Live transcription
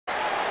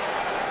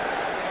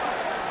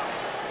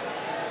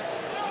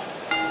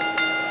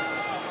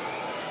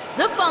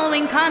The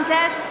following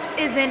contest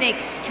is an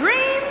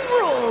Extreme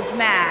Rules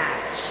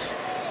match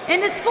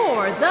and is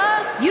for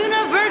the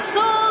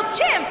Universal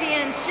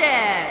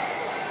Championship.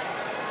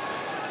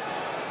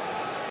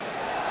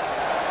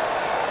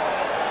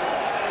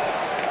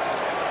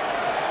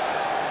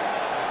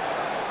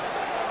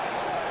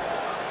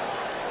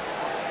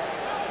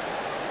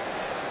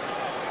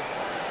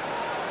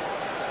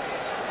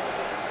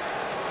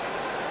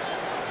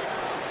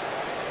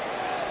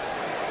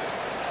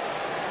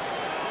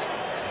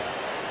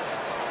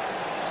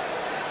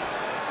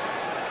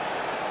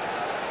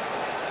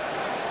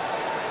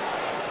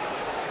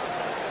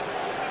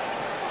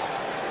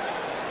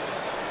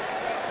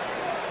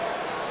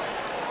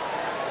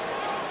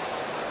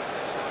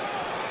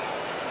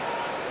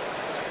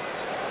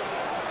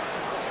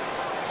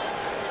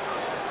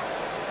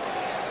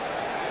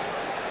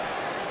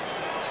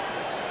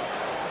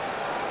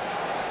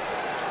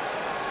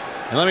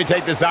 And let me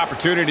take this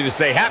opportunity to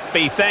say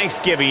happy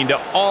Thanksgiving to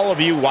all of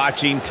you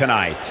watching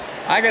tonight.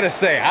 I gotta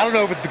say, I don't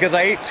know if it's because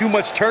I ate too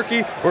much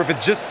turkey or if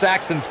it's just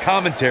Saxton's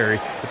commentary.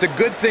 It's a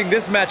good thing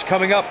this match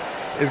coming up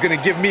is gonna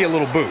give me a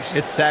little boost.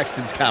 It's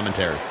Saxton's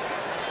commentary.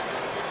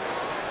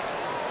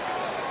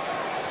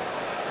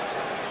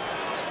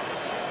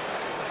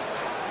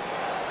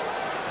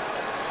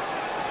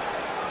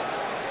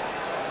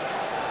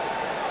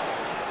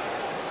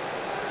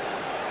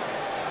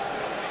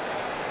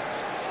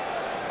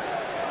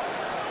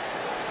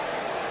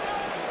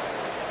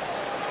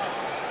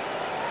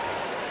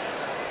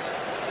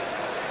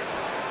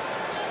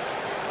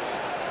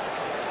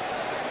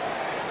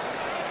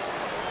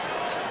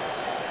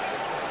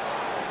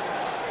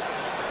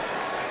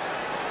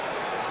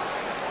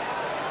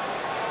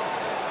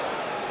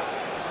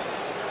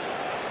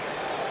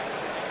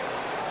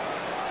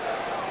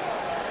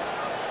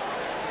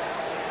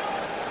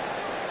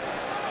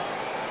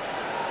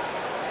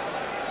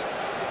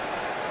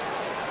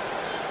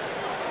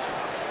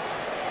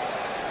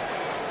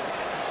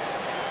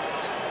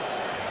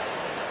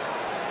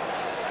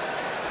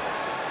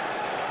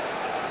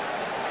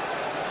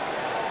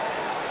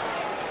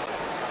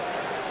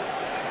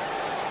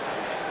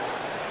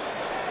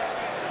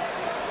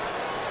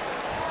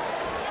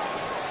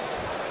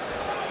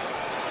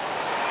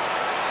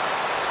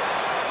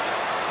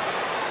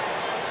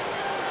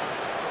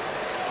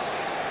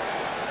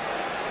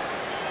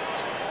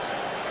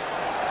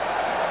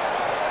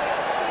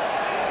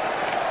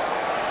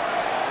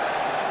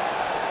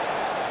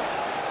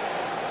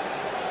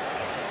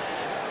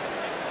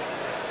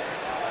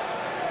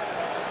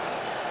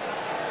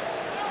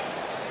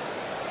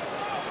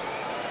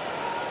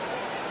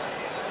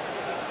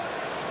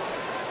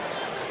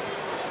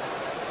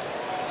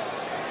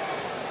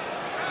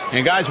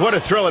 And guys, what a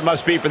thrill it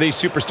must be for these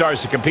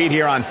superstars to compete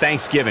here on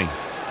Thanksgiving.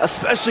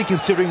 Especially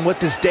considering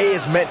what this day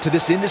has meant to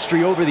this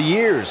industry over the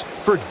years.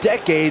 For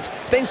decades,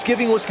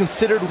 Thanksgiving was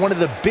considered one of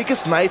the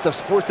biggest nights of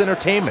sports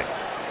entertainment.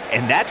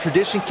 And that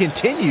tradition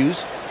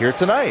continues here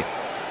tonight.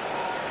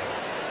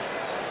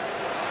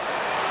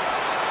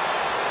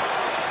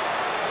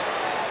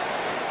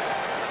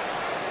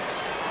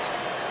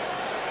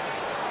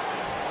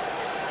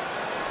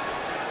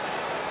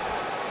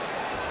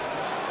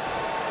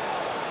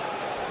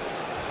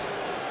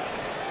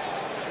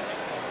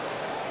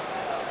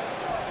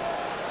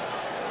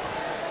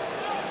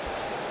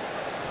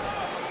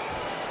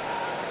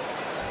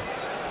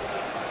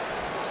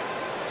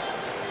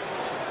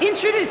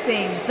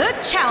 Introducing the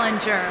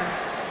challenger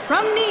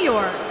from New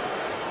York,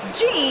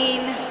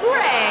 Jean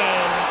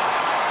Grey.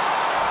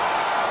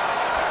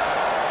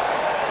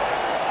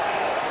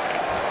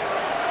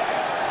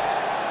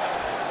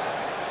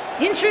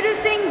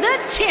 Introducing the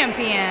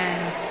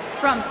champion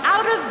from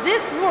out of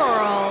this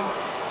world,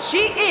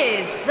 she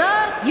is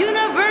the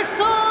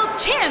Universal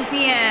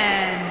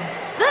Champion,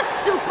 the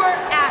Super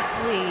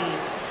Athlete.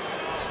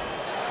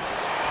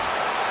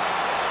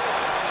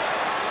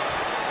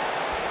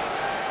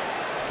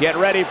 Get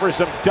ready for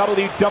some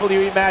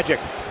WWE magic.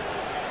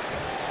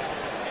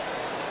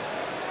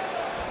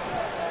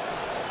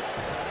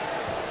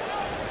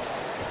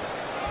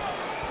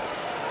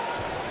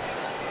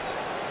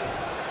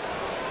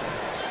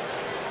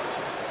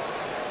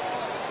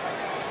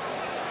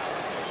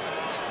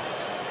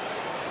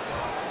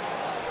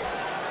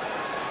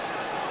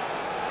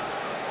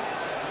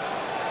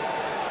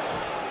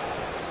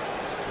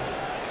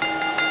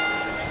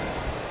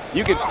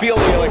 You can feel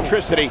the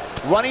electricity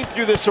running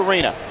through this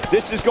arena.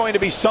 This is going to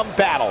be some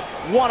battle,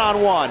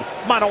 one-on-one,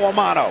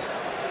 mano-a-mano.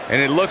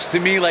 And it looks to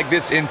me like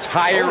this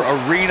entire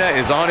arena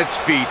is on its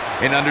feet,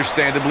 and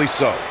understandably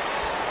so.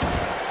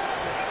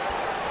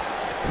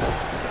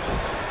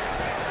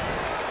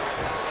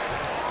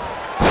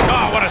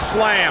 Oh, what a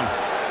slam.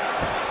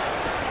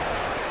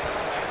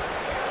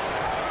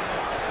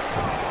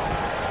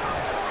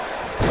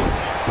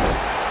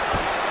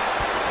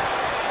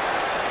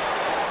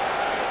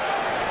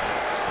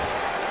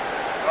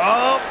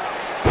 Oh,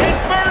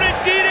 inverted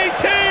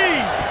DDT!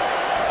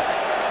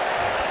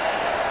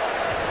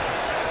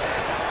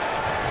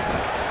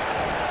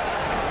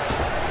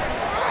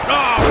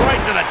 Oh,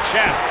 right to the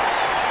chest.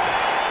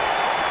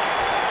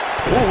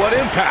 Ooh, what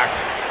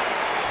impact.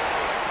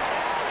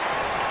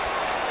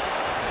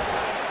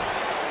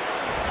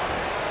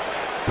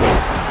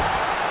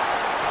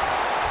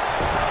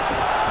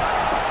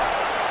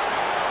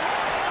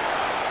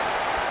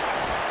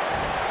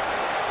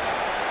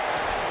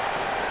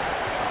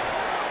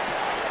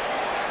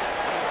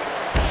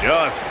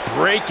 Just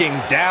breaking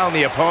down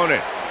the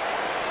opponent.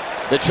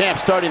 The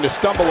champ's starting to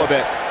stumble a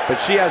bit, but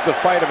she has the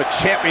fight of a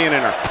champion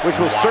in her, which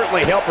will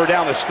certainly help her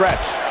down the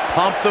stretch.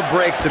 Pump the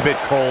brakes a bit,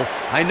 Cole.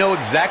 I know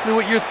exactly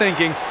what you're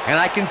thinking, and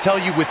I can tell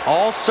you with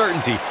all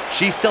certainty,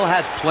 she still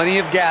has plenty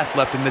of gas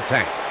left in the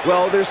tank.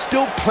 Well, there's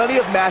still plenty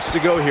of match to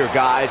go here,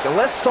 guys.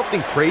 Unless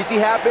something crazy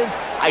happens,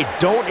 I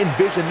don't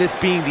envision this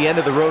being the end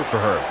of the road for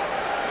her.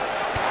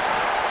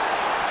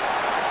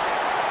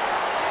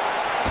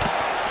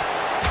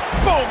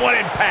 Boom, what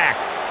impact.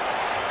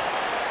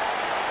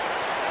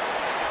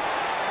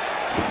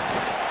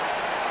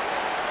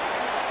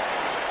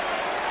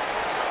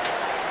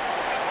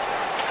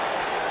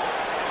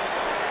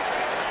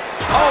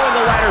 Oh, and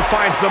the ladder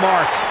finds the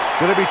mark.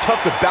 Gonna be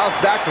tough to bounce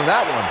back from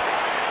that one.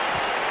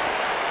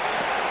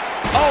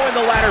 Oh, and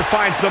the ladder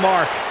finds the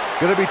mark.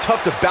 Gonna be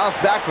tough to bounce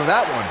back from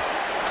that one.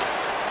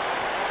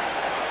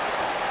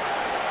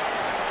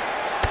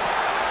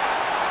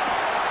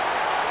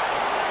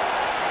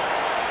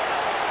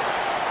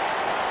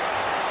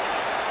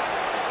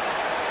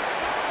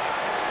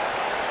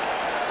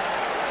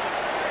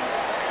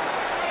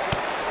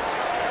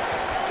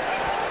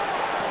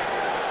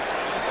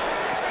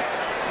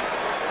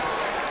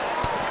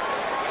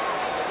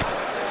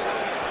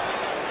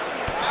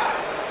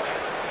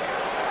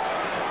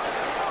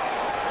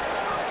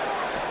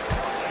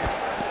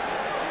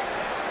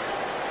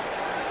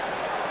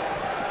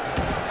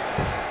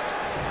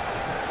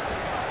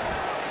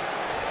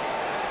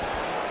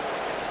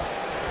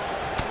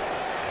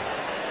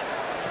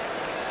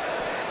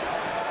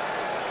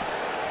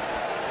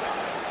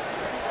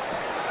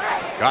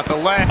 Got the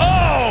leg.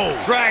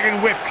 Oh! Dragon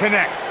Whip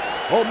connects.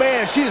 Oh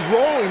man, she is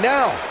rolling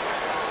now.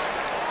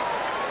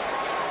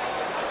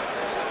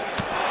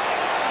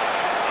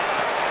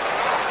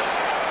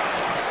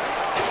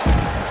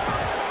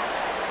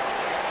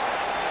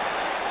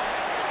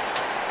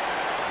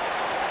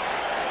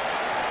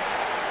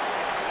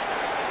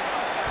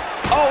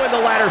 Oh, and the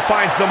ladder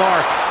finds the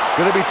mark.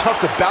 Gonna be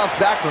tough to bounce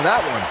back from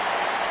that one.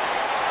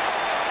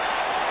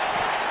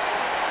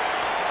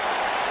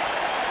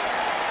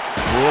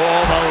 Oh,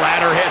 the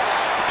ladder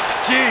hits.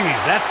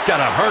 Jeez, that's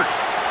gotta hurt.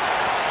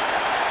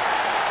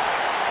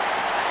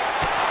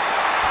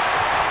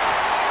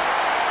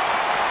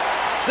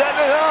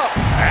 Setting it up.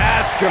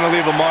 That's gonna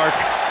leave a mark.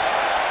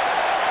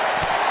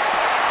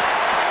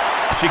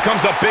 She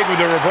comes up big with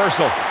the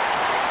reversal.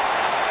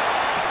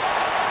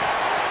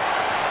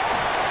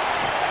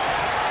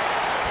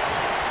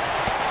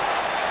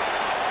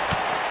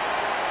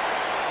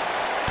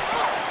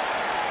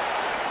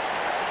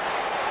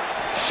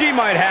 She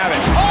might have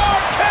it.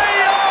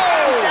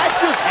 RKO! That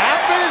just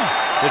happened?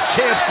 The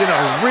champ's in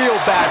a real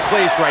bad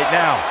place right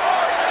now.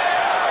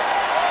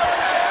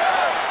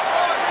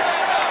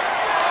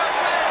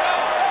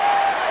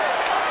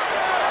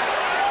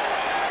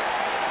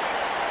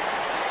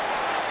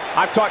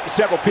 I've talked to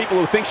several people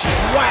who think she's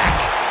whack.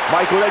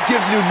 Michael, that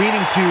gives new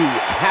meaning to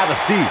have a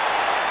seat.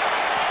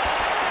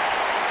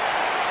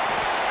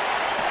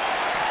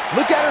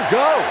 Look at her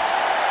go.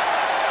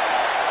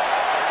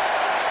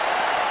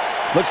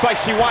 Looks like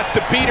she wants to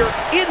beat her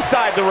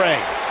inside the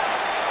ring.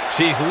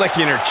 She's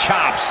licking her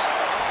chops.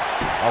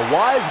 A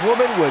wise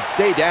woman would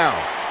stay down.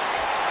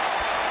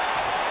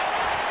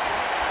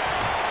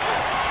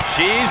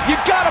 You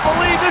gotta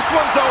believe this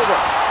one's over.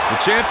 The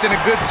champ's in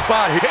a good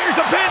spot here. Here's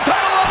the pin,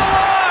 title on the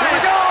line. Here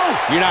we go.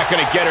 You're not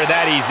gonna get her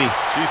that easy.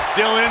 She's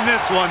still in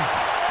this one.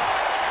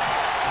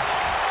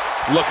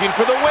 Looking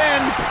for the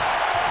win.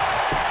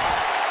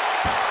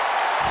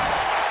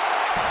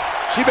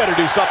 She better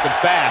do something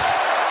fast.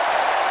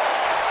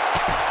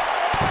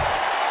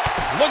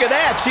 Look at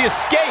that, she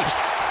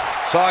escapes.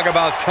 Talk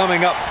about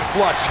coming up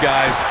clutch,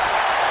 guys.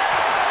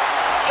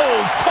 Oh,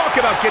 talk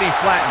about getting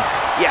flattened.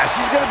 Yeah,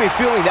 she's going to be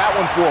feeling that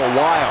one for a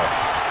while.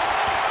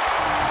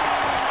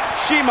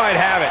 She might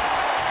have it.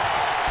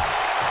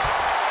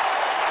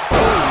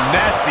 Oh,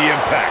 nasty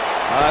impact.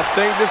 I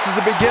think this is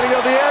the beginning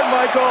of the end,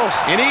 Michael.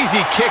 An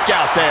easy kick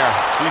out there.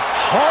 She's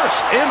harsh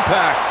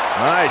impact.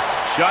 Nice.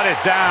 Shut it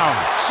down.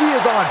 She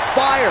is on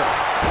fire.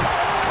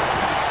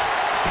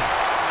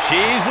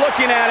 She's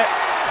looking at it.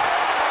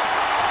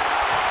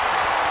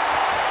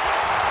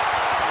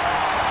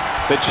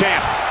 The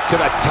champ to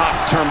the top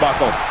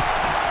turnbuckle.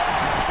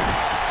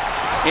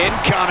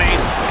 Incoming.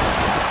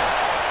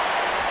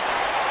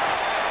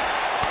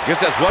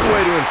 Guess that's one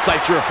way to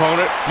incite your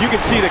opponent. You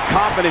can see the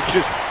confidence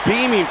just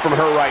beaming from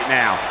her right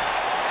now.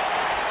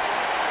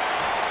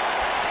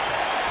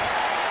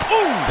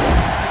 Ooh!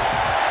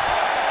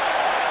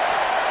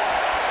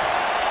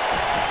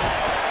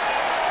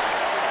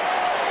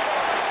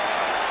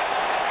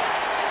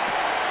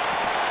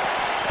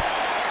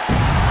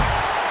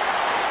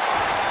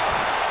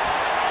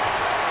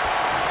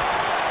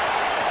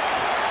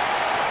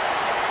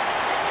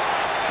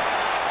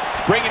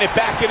 bringing it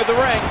back into the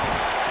ring.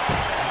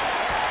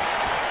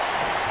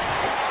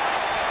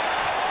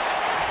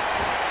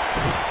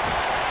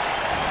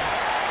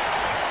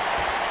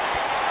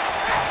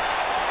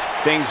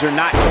 Things are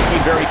not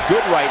looking very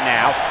good right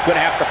now. Going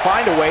to have to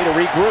find a way to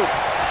regroup.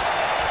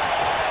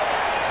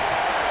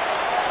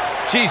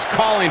 She's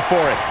calling for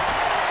it.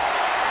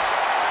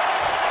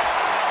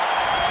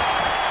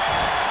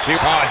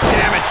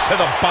 Damage to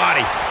the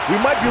body. We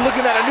might be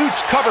looking at a new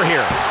cover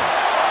here.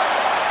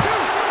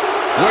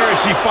 Where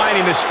is she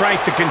finding the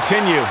strength to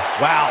continue?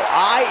 Wow,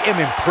 I am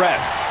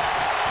impressed.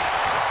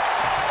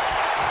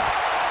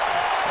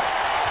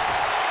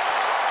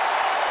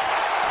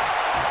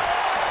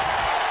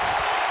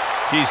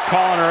 She's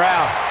calling her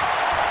out.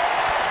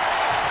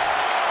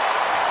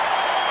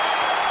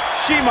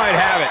 She might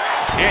have it.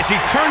 And she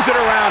turns it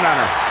around on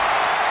her.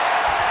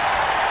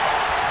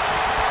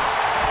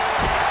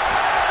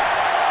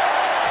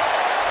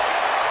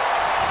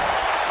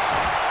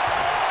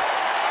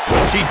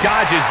 She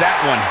dodges that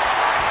one.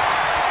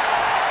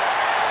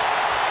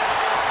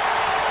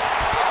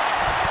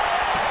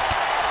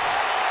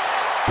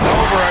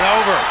 Over and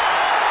over.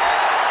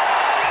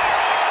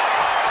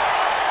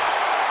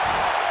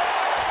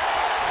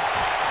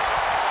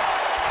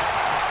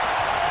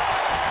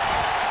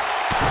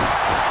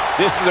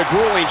 This is a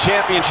grueling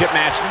championship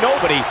match.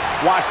 Nobody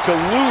wants to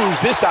lose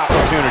this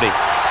opportunity.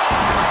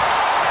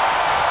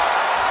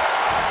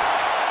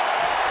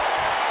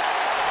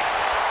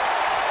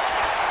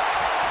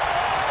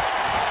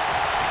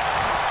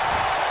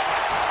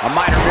 A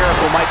minor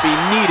miracle might be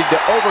needed to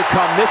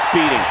overcome this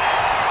beating.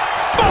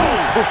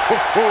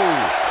 Boom!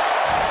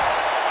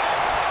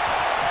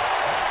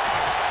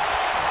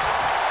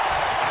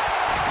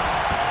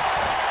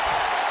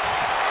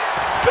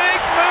 Big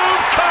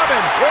move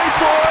coming. Wait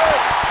for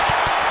it.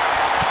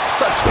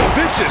 Such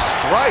vicious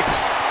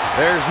strikes.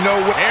 There's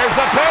no way. Here's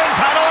the pin,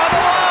 title on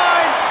the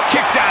line.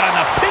 Kicks out on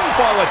the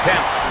pinfall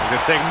attempt. It's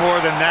gonna take more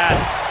than that.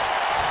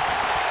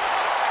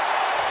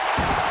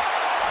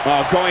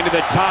 Oh, going to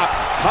the top,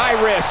 high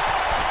risk.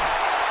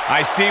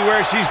 I see where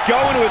she's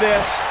going with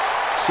this.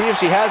 See if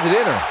she has it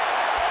in her.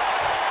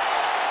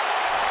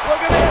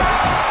 Look at this.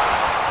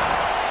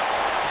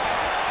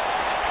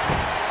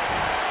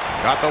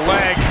 Got the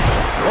leg.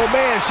 Oh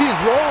man, she's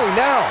rolling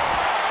now.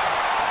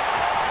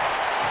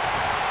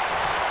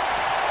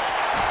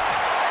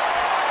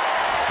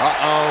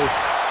 Uh-oh.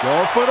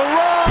 Going for the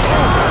run.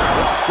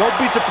 Don't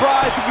be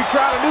surprised if we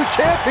crown a new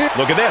champion.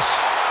 Look at this.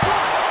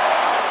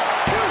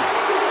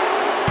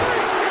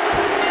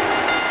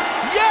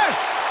 Yes!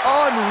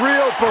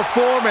 Unreal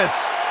performance.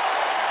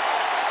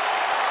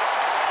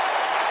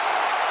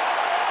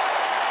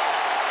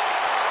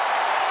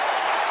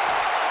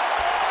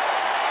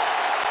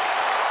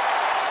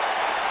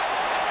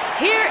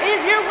 Here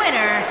is your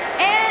winner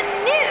and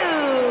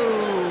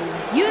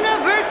new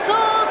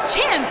Universal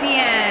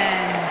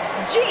Champion,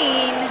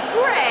 Jean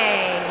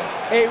Grey.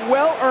 A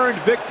well-earned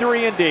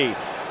victory indeed.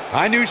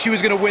 I knew she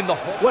was gonna win the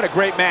whole. What a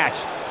great match.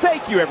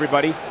 Thank you,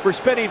 everybody, for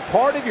spending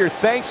part of your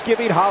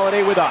Thanksgiving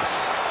holiday with us.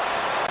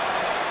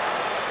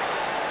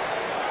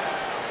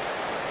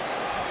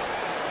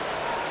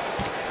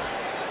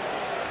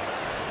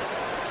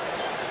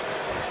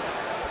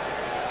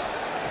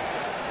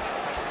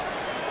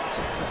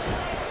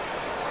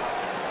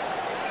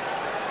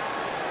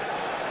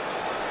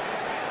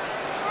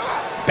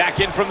 Back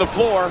in from the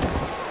floor.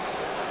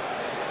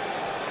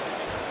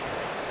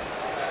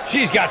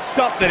 She's got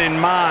something in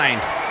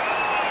mind.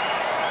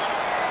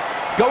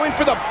 Going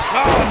for the...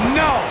 Oh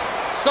no!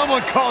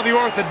 Someone call the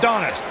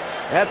orthodontist.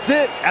 That's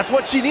it. That's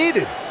what she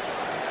needed.